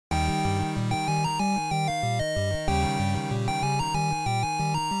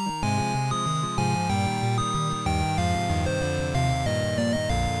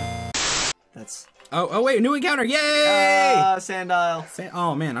Oh wait, new encounter! Yay! Sandile.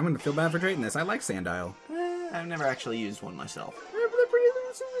 Oh man, I'm gonna feel bad for trading this. I like Sandile. I've never actually used one myself.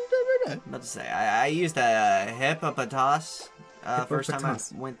 I'm about to say, I used a hippopotas first time I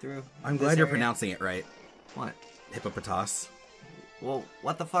went through. I'm glad you're pronouncing it right. What? Hippopotas. Well,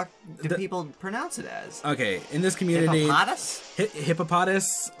 what the fuck do people pronounce it as? Okay, in this community... Hippopotas?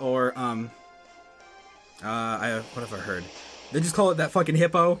 Hippopotas, or, what have I heard? They just call it that fucking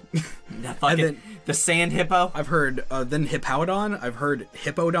hippo. That fucking, the sand hippo? I've heard, then Hippowdon. I've heard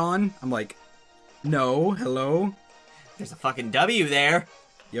Hippodon. I'm like, no, hello? There's a fucking W there.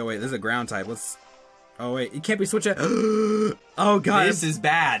 Yo, wait, this is a ground type. Let's... Oh, wait, it can't be switched out. Oh, God. This is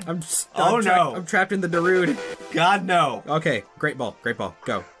bad. I'm trapped in the Darude. God, no. Okay, great ball,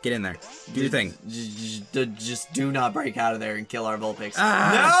 go. Get in there. Do your thing. Just do not break out of there and kill our Vulpix. No.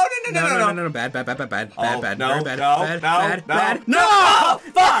 Bad. No.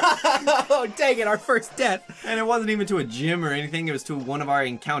 Fuck! Oh, dang it, our first death. And it wasn't even to a gym or anything, it was to one of our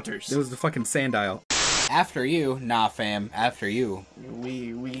encounters. It was the fucking Sandile. After you. Nah, fam, after you.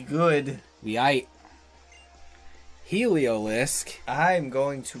 We good. We aight. Heliolisk. I'm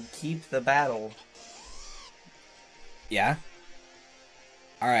going to keep the battle. Yeah?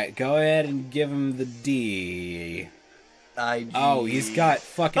 Alright, go ahead and give him the D. Oh, he's got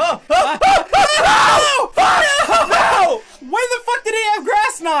fucking... No! When the fuck did he have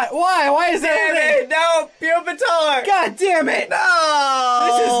Grass Knot? Why? Why is that? No, Pupitar! God damn it! No!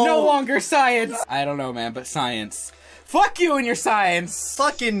 This is no longer science. I don't know, man, but science. Fuck you and your science!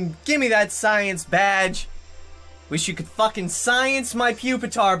 Fucking give me that science badge. Wish you could fucking science my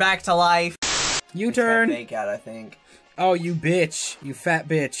Pupitar back to life. U-turn. Fake out, I think. Oh, you bitch. You fat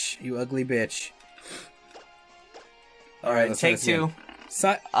bitch. You ugly bitch. Alright, take two.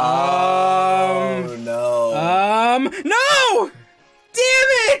 No! No! Damn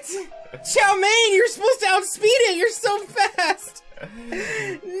it! Chow Mein, you're supposed to outspeed it! You're so fast!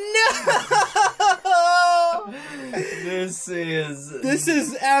 No! This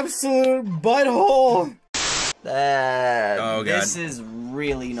is absolute butthole! Oh, God. This is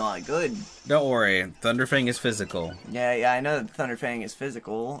really not good. Don't worry, Thunderfang is physical. Yeah, I know that Thunderfang is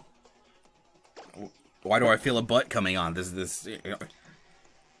physical. Why do I feel a butt coming on?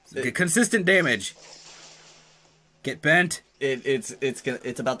 Consistent damage. Get bent. It's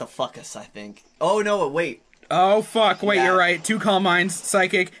about to fuck us, I think. Oh no, wait. Oh fuck, wait, you're right. 2 Calm Minds,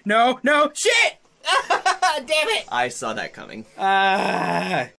 Psychic. No, shit! Damn it! I saw that coming.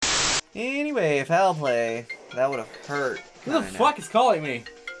 Anyway, foul play. That would have hurt. Who the fuck is calling me?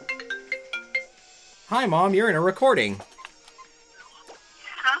 Hi, Mom, you're in a recording.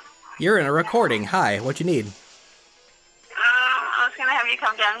 Huh? You're in a recording. Hi, what you need? I was gonna have you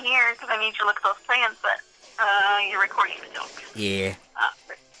come down here because I need you to look at those plans, but you're recording still. Yeah.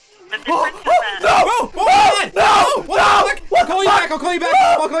 The difference is that... No! I'll call you back, I'll call you back!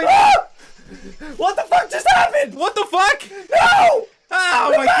 What the fuck just happened? What the fuck? No!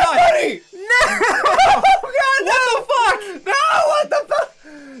 Oh my god! Buddy. No! Oh god, no! What the fuck? No, what the fuck?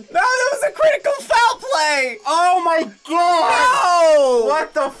 No, that was a critical foul play! Oh my god! No!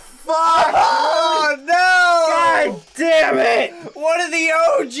 What the fuck? Oh no! God damn it! What are the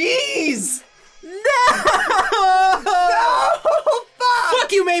OGs? No! No! Fuck!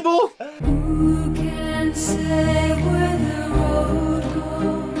 Fuck you, Mabel! Who can say where the road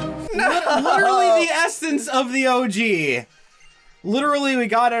goes? No! Literally the essence of the OG. Literally, we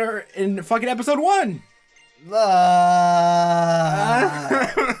got her in fucking episode 1.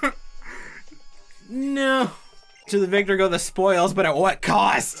 No. To the victor go the spoils, but at what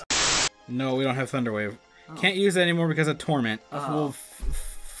cost? No, we don't have Thunderwave. Can't use it anymore because of Torment. We'll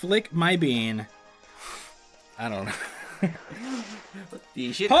flick my bean. I don't know.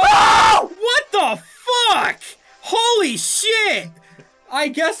 Oh! What the fuck? Holy shit! I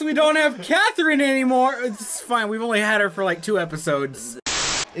guess we don't have Catherine anymore. It's fine, we've only had her for like 2 episodes.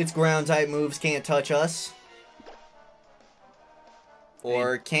 Its ground type moves can't touch us.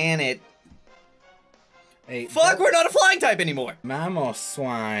 Or can it? Hey, fuck, we're not a flying type anymore!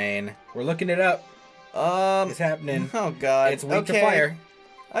 Mamoswine. We're looking it up. It's happening. Oh god. It's weak to fire.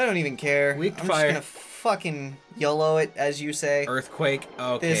 I don't even care. Weak to I'm fire. just gonna fucking YOLO it, as you say. Earthquake.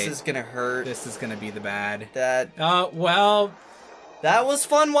 Okay. This is gonna hurt. This is gonna be the bad. Well... That was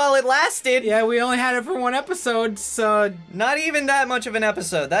fun while it lasted. Yeah, we only had it for 1 episode, so... Not even that much of an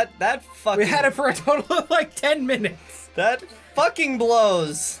episode. That fucking... We had it for a total of like 10 minutes. That fucking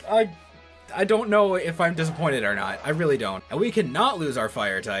blows. I don't know if I'm disappointed or not. I really don't. And we cannot lose our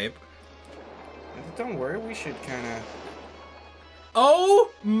fire type. Don't worry, we should kinda... Oh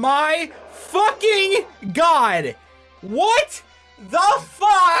my fucking god! What the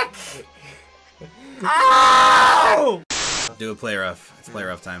fuck? Ow! Do a play rough. It's play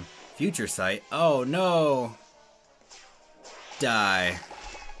rough time. Future sight. Oh no. Die.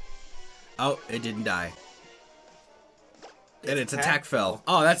 Oh, it didn't die. And its attack fell.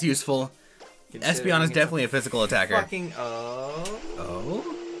 Oh, that's useful. Espeon is definitely a physical attacker. Fucking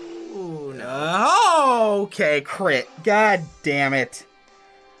oh. Ooh, no. Okay, crit. God damn it.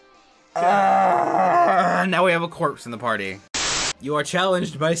 Now we have a corpse in the party. You are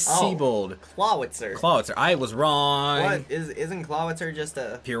challenged by Seabold. Clawitzer. Clawitzer. I was wrong. What? Isn't Clawitzer just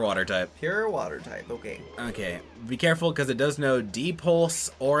a pure water type? Pure water type, okay. Okay. Be careful because it does know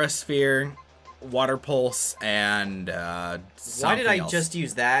D-Pulse, Aura Sphere, Water Pulse, and why did I just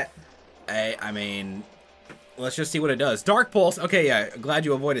use that? I mean, let's just see what it does. Dark Pulse. Okay, yeah. Glad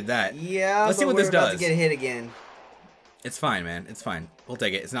you avoided that. Yeah, let's see what this does. does. To get hit again. It's fine, man. It's fine. We'll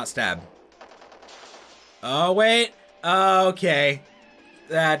take it. It's not stab. Oh wait. Okay.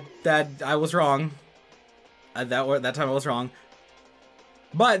 That I was wrong. That time I was wrong.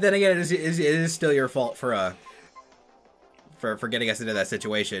 But then again, it is still your fault for getting us into that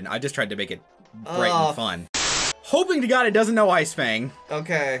situation. I just tried to make it bright and fun. Hoping to God it doesn't know Ice Fang.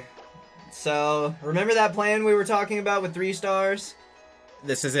 Okay. So, remember that plan we were talking about with 3 stars?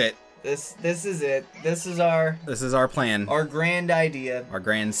 This is it. This is it. This is our plan. Our grand idea. Our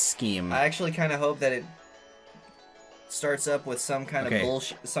grand scheme. I actually kind of hope that it starts up with some kind of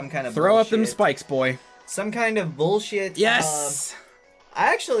bullshit. Some kind of throw bullshit. up them spikes, boy. Some kind of bullshit. Yes.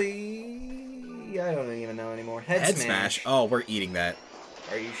 I don't even know anymore. Head smash. Oh, we're eating that.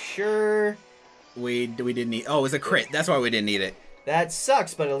 Are you sure? We didn't eat. Oh, it was a crit. That's why we didn't eat it. That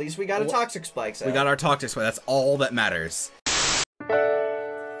sucks, but at least we got a toxic spike. So. We got our toxic spike. That's all that matters.